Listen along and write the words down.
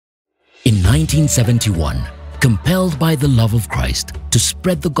1971, compelled by the love of Christ to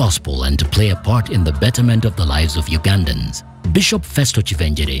spread the gospel and to play a part in the betterment of the lives of Ugandans, Bishop Festo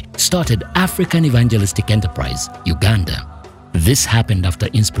Chivenjere started African Evangelistic Enterprise Uganda. This happened after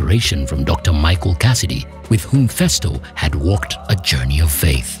inspiration from Dr. Michael Cassidy, with whom Festo had walked a journey of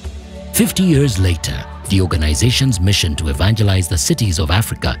faith. 50 years later, the organization's mission to evangelize the cities of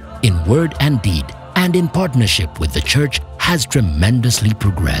Africa in word and deed and in partnership with the church has tremendously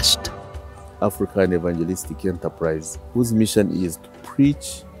progressed. African Evangelistic Enterprise, whose mission is to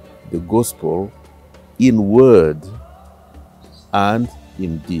preach the gospel in word and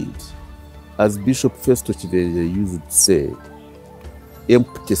in deed. As Bishop Festo Chivenjere used to say,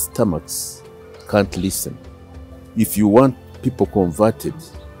 empty stomachs can't listen. If you want people converted,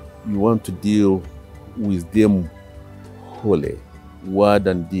 you want to deal with them wholly, word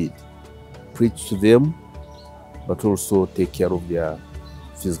and deed. Preach to them, but also take care of their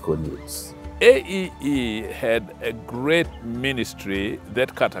physical needs. AEE had a great ministry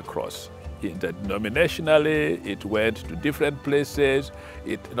that cut across. Interdenominationally, it went to different places.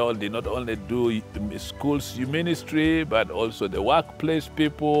 It did not only do schools ministry, but also the workplace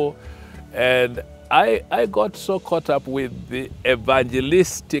people. And I got so caught up with the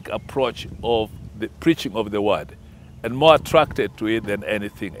evangelistic approach of the preaching of the word and more attracted to it than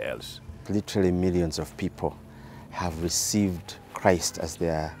anything else. Literally millions of people have received Christ as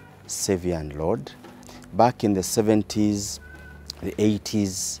their Savior and Lord. Back in the 70s, the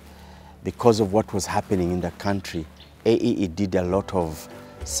 80s, because of what was happening in the country, AEE did a lot of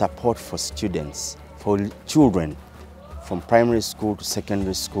support for students, for children, from primary school to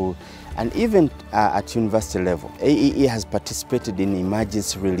secondary school, and even at university level. AEE has participated in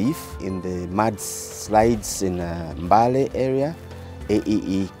emergency relief in the mudslides in Mbale area.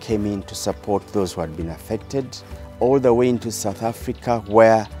 AEE came in to support those who had been affected, all the way into South Africa,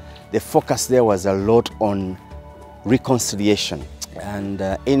 where the focus there was a lot on reconciliation. And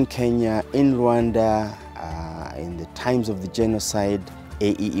in Kenya, in Rwanda, in the times of the genocide,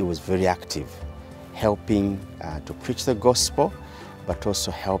 AEE was very active, helping to preach the gospel, but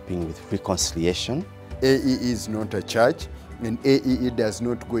also helping with reconciliation. AEE is not a church, and AEE does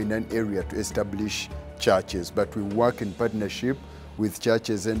not go in an area to establish churches, but we work in partnership with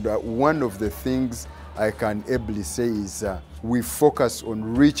churches. And one of the things I can ably say is we focus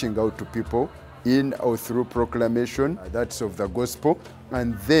on reaching out to people in or through proclamation, that's of the gospel,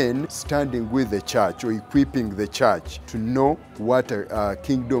 and then standing with the church or equipping the church to know what a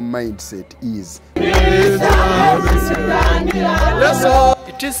kingdom mindset is.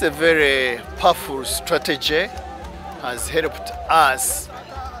 It is a very powerful strategy, has helped us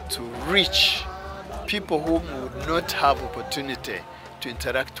to reach people who would not have opportunity to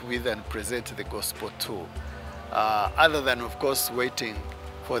interact with and present the gospel to, other than, of course, waiting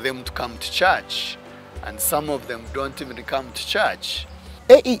for them to come to church, and some of them don't even come to church.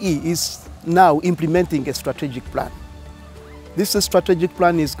 AEE is now implementing a strategic plan. This strategic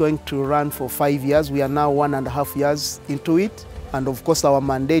plan is going to run for 5 years. We are now 1.5 years into it, and of course our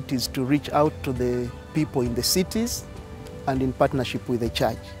mandate is to reach out to the people in the cities and in partnership with the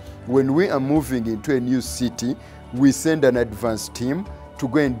church. When we are moving into a new city, we send an advance team to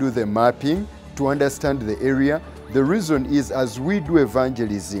go and do the mapping, to understand the area. The reason is, as we do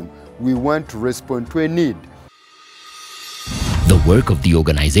evangelism, we want to respond to a need. The work of the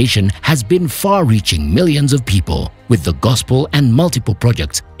organization has been far-reaching millions of people, with the gospel and multiple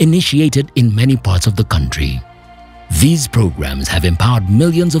projects initiated in many parts of the country. These programs have empowered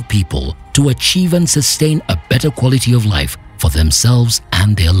millions of people to achieve and sustain a better quality of life for themselves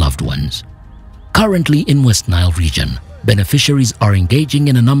and their loved ones. Currently in West Nile region, beneficiaries are engaging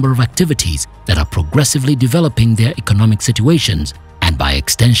in a number of activities that are progressively developing their economic situations and, by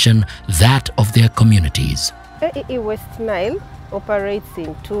extension, that of their communities. AEE West Nile operates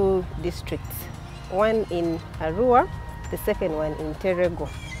in 2 districts, one in Arua, the second one in Terego.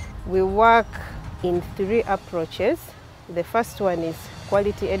 We work in 3 approaches. The first one is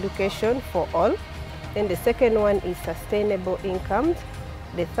quality education for all. Then the second one is sustainable income.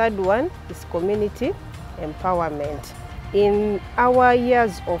 The third one is community empowerment. In our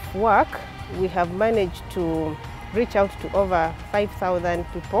years of work, we have managed to reach out to over 5,000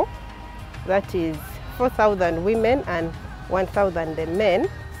 people. That is 4,000 women and 1,000 men,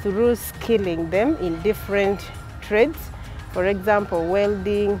 through skilling them in different trades. For example,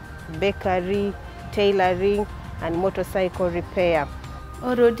 welding, bakery, tailoring, and motorcycle repair.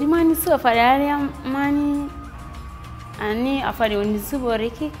 Orodimani so afariya mani ani afari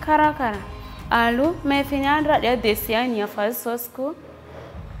onizuboreki karakara. Alo me finyandra de desiani afari sosko.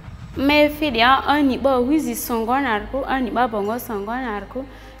 Me fidia ani ba wizi songonarko ani ba bongo songonarko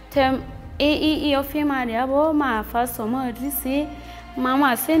tem AEE ofimari abo ma faso mo risi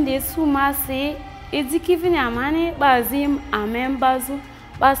mama sende sumasi izikivini amani bazim amembazu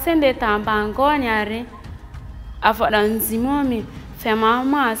basende tambango nyare afada nzimomi fe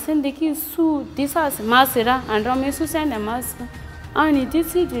mama sende ki su disas masira andromi su sende masu ani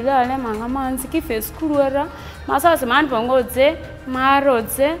disi dilale manga manzi ki fe skuruera masas man bongoze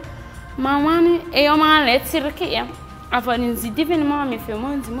maroze mamani eyoma letirki ya afani nzidivini mama fe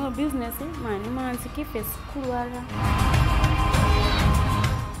monzi mo business mani manzi ki fe skuruera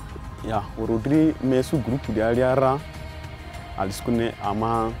ya urodri mesu group di aliara aliskune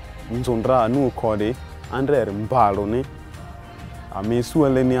ama nzondra nu kode andre mbalo ne amesu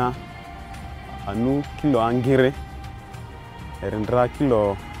elenia anu kilo angire erendra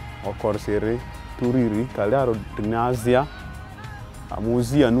kilo okorsere turiri kalaro dinazia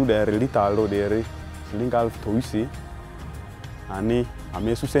amuzi anu dere litalo dere lingal toisi ani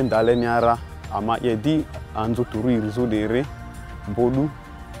amesu sendale niara ama yedi anzo turiri zo dere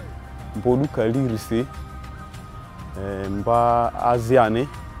mbodu kalirisi mba aziane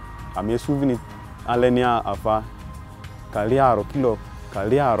amesu vini alenia afa kaliaro kilo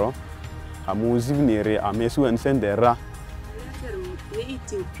kaliaro amuzi vinere amesu ensendera ni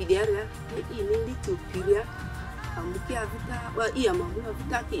Ethiopia ni Ethiopia amuki avita wa iya mamu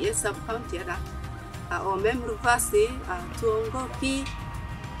avita ki esa county ada o member vasi tuongo ki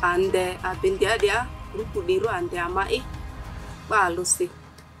ande abendia grupu diru ande amai ba lusi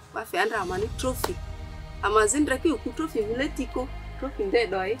ba fiandra amani trophy amazindra ki ku trophy viletiko trophy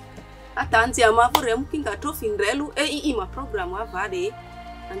ndedoi atanzi amavore mkinga trophy ndrelu AEE ma program avade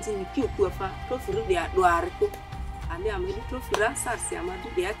anzi ni ku afa trophy ru dia doariko ane amedi trophy ra sarsi amadu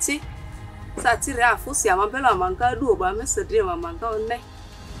dia chi satire afusi amabelo amanga duo ba mesedre mamanga onne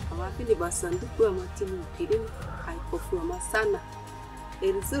amafini basandu kwa matimu kidini haikofu amasana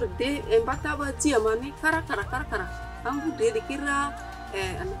erizur de embata ba ti amani kara ambu de dikira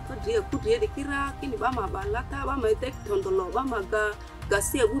anako de dikira kini ba mabalata ba mete tondolo ba maga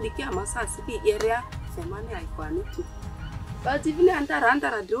gasia gudi ki amasasi ki area semane aikwani tu ba tivini antara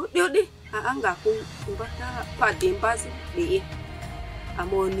de anga ku mbata pa dembazi de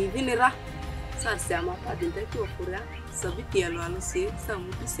amoni vinira sarsi ama pa dente ki ofura sabiti yalo alose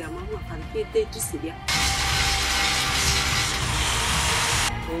samuti si ama ma parkete tisidia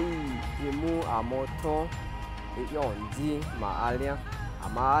yemu amoto yonji ma alia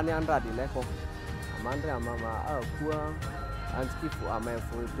ama alia ndadi leko amandre ama akua antikifu ama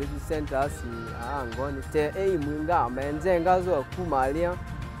for baby centers angoni te mwinga amenzenga zo akumalia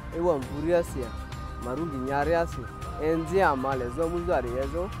ewa mvuria sia marundi nyariasi enzi amale zo muzari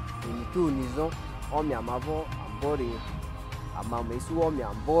yezo nizo omi amavo ambori amama isu omi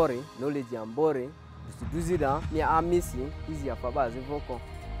ambori knowledge ambori duzida ni amisi izi afaba zivoko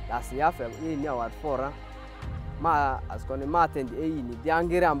lasi yafe ni award fora ma askone matendi ni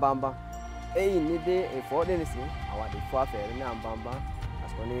diangere ambamba ni de efodenisi award fo afere ni ambamba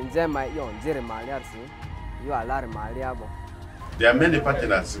askone nzema yo nzere maliarsi yo alare maliabo. There are many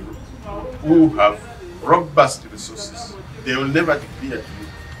partners who have robust resources. They will never declare to you.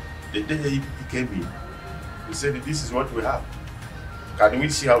 The day he came in, he said, this is what we have. Can we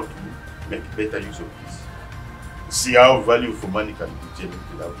see how to make better use of this? See how value for money can be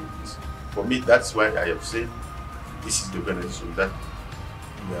generated out of this. For me, that's why I have said, this is the organization that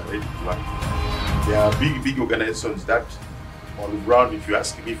we are ready to work. There are big organizations that on the ground, if you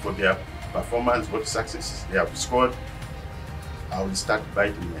ask me for their performance, what successes they have scored, I will start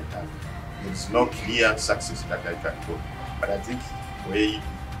biting my tongue. There is no clear success that I can go. But I think where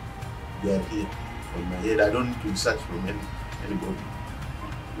they are here on my head, I don't need to research from anybody.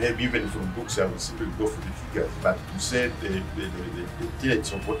 Maybe even from books I will simply go for the figures, but to say the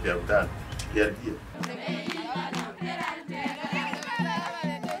tenets of what they have done, they are here.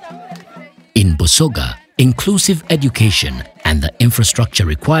 In Busoga, inclusive education and the infrastructure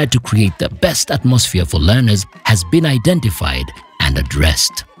required to create the best atmosphere for learners has been identified and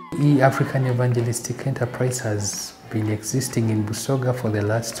addressed. The African Evangelistic Enterprise has been existing in Busoga for the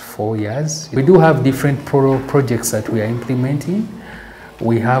last 4 years. We do have different projects that we are implementing.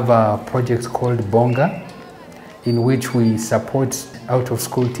 We have a project called Bonga, in which we support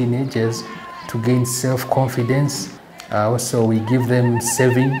out-of-school teenagers to gain self-confidence. Also, we give them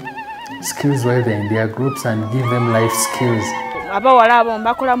saving skills while they're in their groups and give them life skills. Abawala abo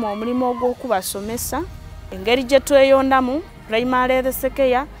mbakola mu mulimo gw'okubasomesa engeri gye tweyondamu primary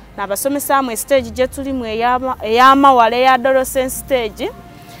sekeya n'abasomesa mu stage gye tulimu ey'amawala eya adolescent stage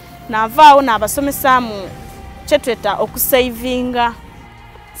n'avaawo n'abasomesa mu kye tweta okusavinga.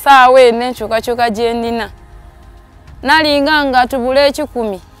 Saawa eno enkyukakyuka gye nnina nalinga nga tubula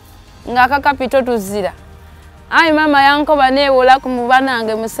 10 nga kakapito tuzira. Ai mama yanko banewola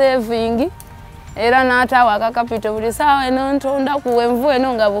kumubanange mu saving era n'atawa akakapito buli sawa eno ntunda kuwenvu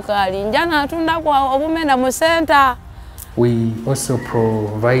eno nga bukali njana atunda kwa obumena mu center. We also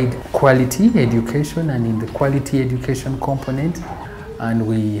provide quality education, and in the quality education component, and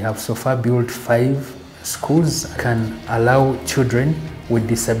we have so far built 5 schools can allow children with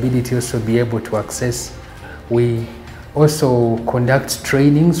disability also be able to access. We also conduct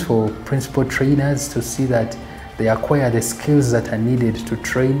trainings for principal trainers to see that they acquire the skills that are needed to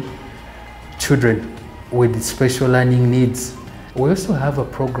train children with special learning needs. We also have a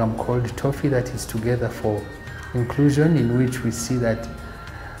program called TOFI that is Together for Inclusion, in which we see that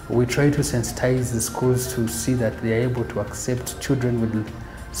we try to sensitize the schools to see that they are able to accept children with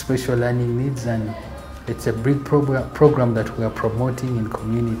special learning needs, and it's a big program that we are promoting in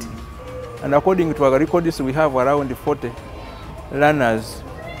community. And according to our records, we have around 40 learners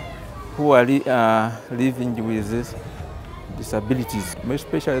who are living with disabilities,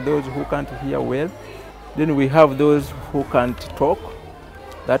 especially those who can't hear well. Then we have those who can't talk,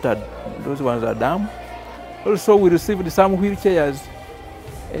 those ones are dumb. Also, we received some wheelchairs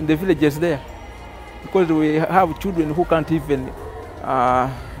in the villages there, because we have children who can't even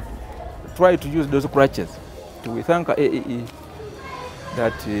try to use those crutches. So we thank AEE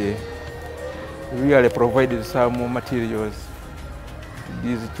that really provided some materials to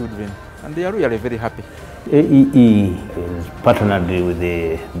these children, and they are really very happy. AEE is partnered with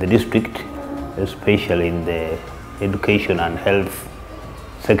the district, especially in the education and health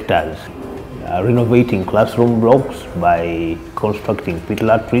sectors, renovating classroom blocks by constructing pit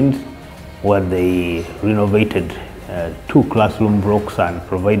latrines, where they renovated 2 classroom blocks and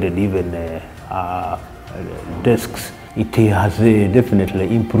provided even desks. It has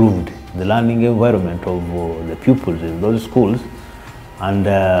definitely improved the learning environment of the pupils in those schools, and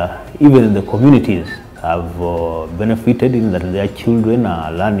even in the communities have benefited in that their children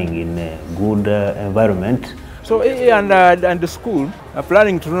are learning in a good environment. So AEE and the school are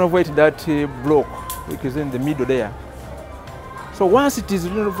planning to renovate that block, which is in the middle there. So once it is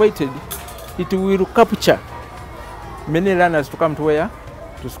renovated, it will capture many learners to come to where?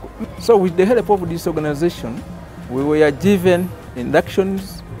 To school. So with the help of this organization, we were given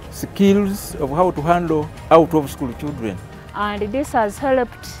inductions, skills of how to handle out of school children. And this has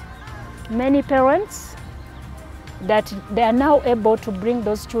helped many parents that they are now able to bring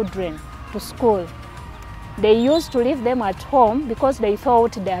those children to school. They used to leave them at home because they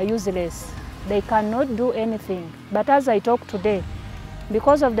thought they are useless. They cannot do anything. But as I talk today,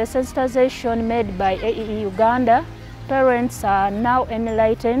 because of the sensitization made by AEE-Uganda, parents are now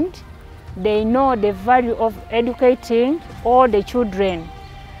enlightened. They know the value of educating all the children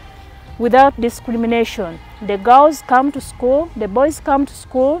without discrimination. The girls come to school, the boys come to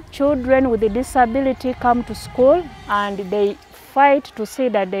school, children with a disability come to school, and they fight to see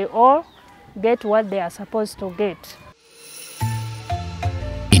that they all get what they are supposed to get.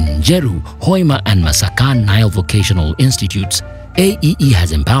 In Jeru, Hoima and Masakan Nile Vocational Institutes, AEE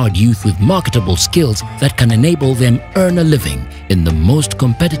has empowered youth with marketable skills that can enable them earn a living in the most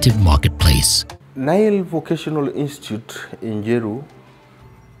competitive marketplace. Nile Vocational Institute in Jeru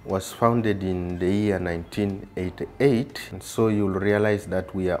was founded in the year 1988, and so you'll realize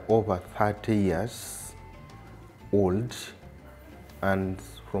that we are over 30 years old, and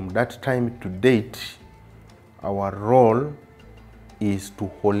from that time to date, our role is to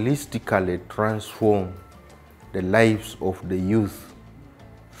holistically transform the lives of the youth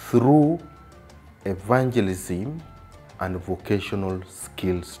through evangelism and vocational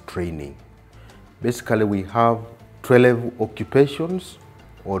skills training. Basically, we have 12 occupations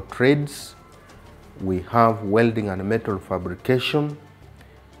or trades. We have welding and metal fabrication.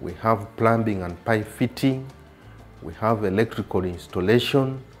 We have plumbing and pipe fitting. We have electrical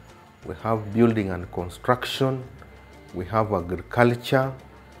installation. We have building and construction. We have agriculture.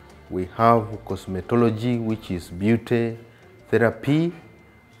 We have cosmetology, which is beauty therapy.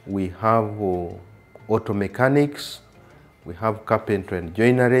 We have auto mechanics. We have carpentry and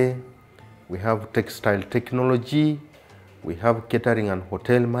joinery. We have textile technology. We have catering and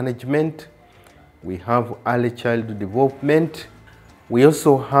hotel management. We have early child development. We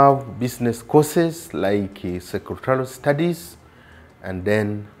also have business courses like secretarial studies and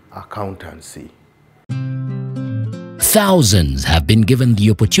then accountancy. Thousands have been given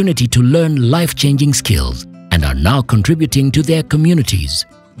the opportunity to learn life-changing skills and are now contributing to their communities.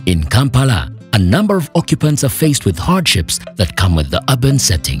 In Kampala, a number of occupants are faced with hardships that come with the urban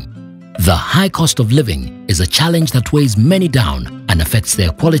setting. The high cost of living is a challenge that weighs many down and affects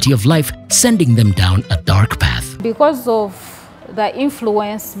their quality of life, sending them down a dark path. Because of the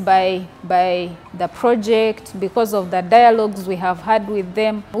influence by the project, because of the dialogues we have had with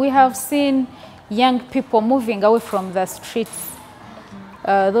them, we have seen young people moving away from the streets.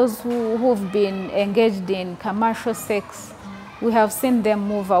 Those who've been engaged in commercial sex, we have seen them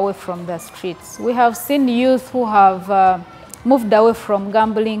move away from the streets. We have seen youth who have moved away from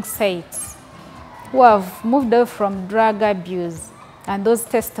gambling sites, who have moved away from drug abuse, and those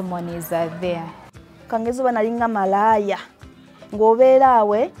testimonies are there. Kangezo nalinga malaya ng'obeera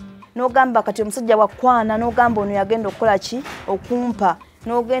awe n'ogamba kati omusajja wakwana n'ogamba ono yagenda okukola ki okumpa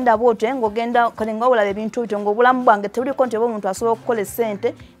n'ogenda bw'otyo ng'ogenda kale nga obulaba ebintu bityo ng'obulamu bwange tebuliko nti oba omuntu asobola okukola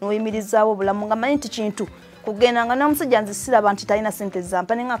essente n'oyimirizaawo obulamu nga manyi nti kintu kugenda nga n'omusajja nze siraba nti talina ssente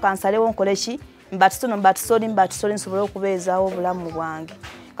zampa ne nga kansalewo nkole ki mbatisoli nsobole okubeezaawo obulamu bwange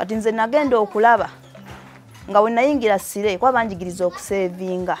kati nze nagenda okulaba nga we nayingira sire kuba banjigiriza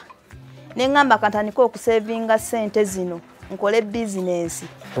okuseevinga n'engamba kantandika okuseevinga ssente zino nkole bizinensi.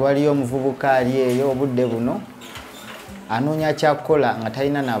 Waliyo omuvubuka ali eyo obudde buno anoonya kyakukola nga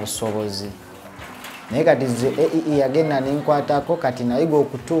talina na busobozi naye kati ze AEE yagenda nenkwatako kati nayiga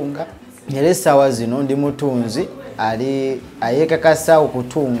okutunga era essaawa zino ndi mutunzi ali ayekakasa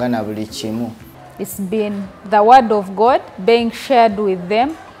okutunga na buli kimu. It's been the word of God being shared with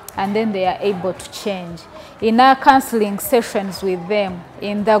them, and then they are able to change. In our counseling sessions with them,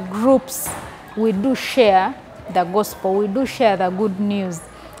 in the groups, we do share the gospel, we do share the good news.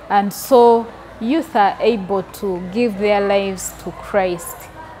 And so youth are able to give their lives to Christ.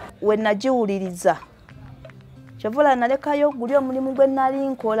 When najiwuliriza kyavula nalekayo guli omulimu gwe nali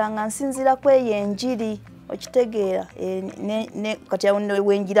nkola nga nsinzira kweyenjiri okitegeera kati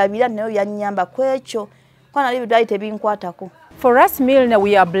wenjirabira nayo yannyamba kwekyo kwa nali bidali tebinkwatako. For us Milne,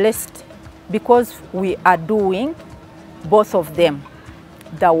 we are blessed because we are doing both of them,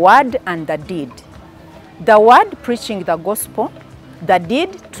 the word and the deed. The word preaching the gospel, the deed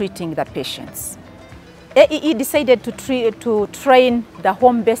treating the patients. AEE decided to train the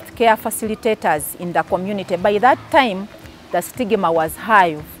home-based care facilitators in the community. By that time, the stigma was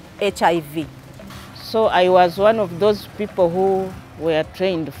high of HIV. So I was one of those people who were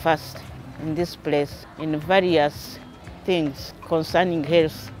trained first in this place in various things concerning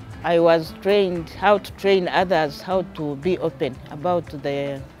health. I was trained how to train others how to be open about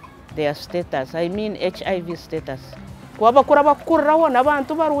their status, I mean HIV status. Wabakura bakurrawo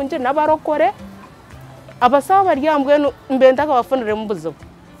n'abantu barungi n'abarokore abasaba baryambwe mbenta ka bafunire mu buzo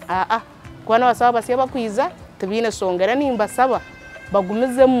kwana basaba basiye bakwiza tebine songera nimbasaba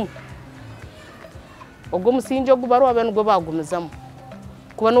bagumizemu ogwo musinjo gubaro abantu go bagumizamo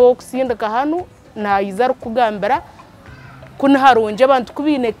kuba no kusindika hanu na izar kugambira kun harunje abantu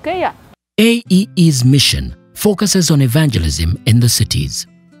kubinekeya. AEE's mission focuses on evangelism in the cities.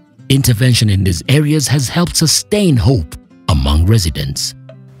 Intervention in these areas has helped sustain hope among residents.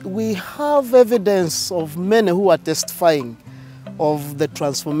 We have evidence of many who are testifying of the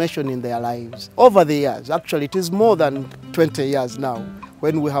transformation in their lives over the years. Actually, it is more than 20 years now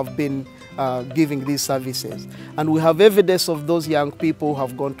when we have been giving these services. And we have evidence of those young people who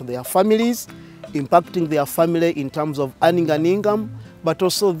have gone to their families, impacting their family in terms of earning an income, but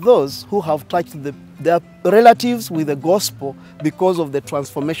also those who have touched their relatives with the gospel because of the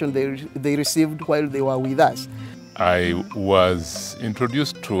transformation they received while they were with us. I was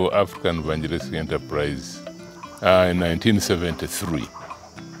introduced to African Evangelistic Enterprise in 1973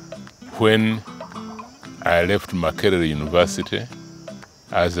 when I left Makerere University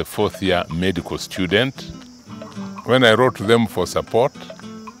as a fourth-year medical student. When I wrote to them for support,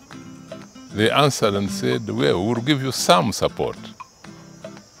 they answered and said, well, we'll give you some support.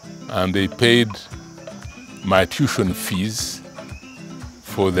 And they paid my tuition fees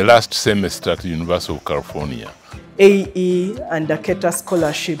for the last semester at the University of California. AE and the Kataha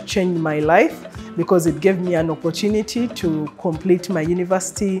scholarship changed my life because it gave me an opportunity to complete my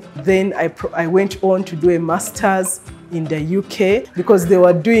university. Then I went on to do a master's in the UK because they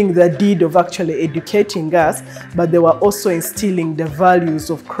were doing the deed of actually educating us, but they were also instilling the values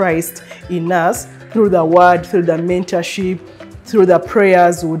of Christ in us through the word, through the mentorship, through the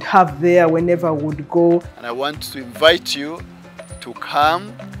prayers we would have there whenever we would go. And I want to invite you to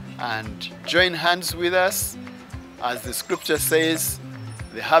come and join hands with us. As the scripture says,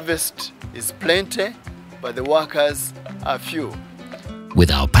 the harvest is plenty, but the workers are few. With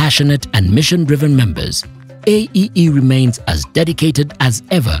our passionate and mission-driven members, AEE remains as dedicated as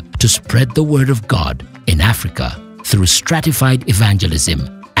ever to spread the word of God in Africa through stratified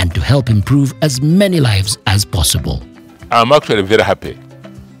evangelism and to help improve as many lives as possible. I'm actually very happy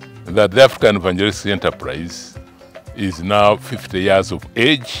that the African Evangelistic Enterprise is now 50 years of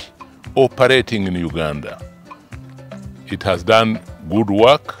age, operating in Uganda. It has done good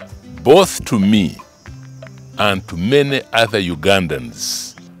work, both to me and to many other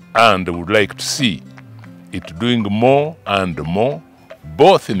Ugandans, and would like to see it doing more and more,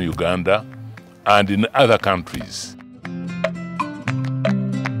 both in Uganda and in other countries.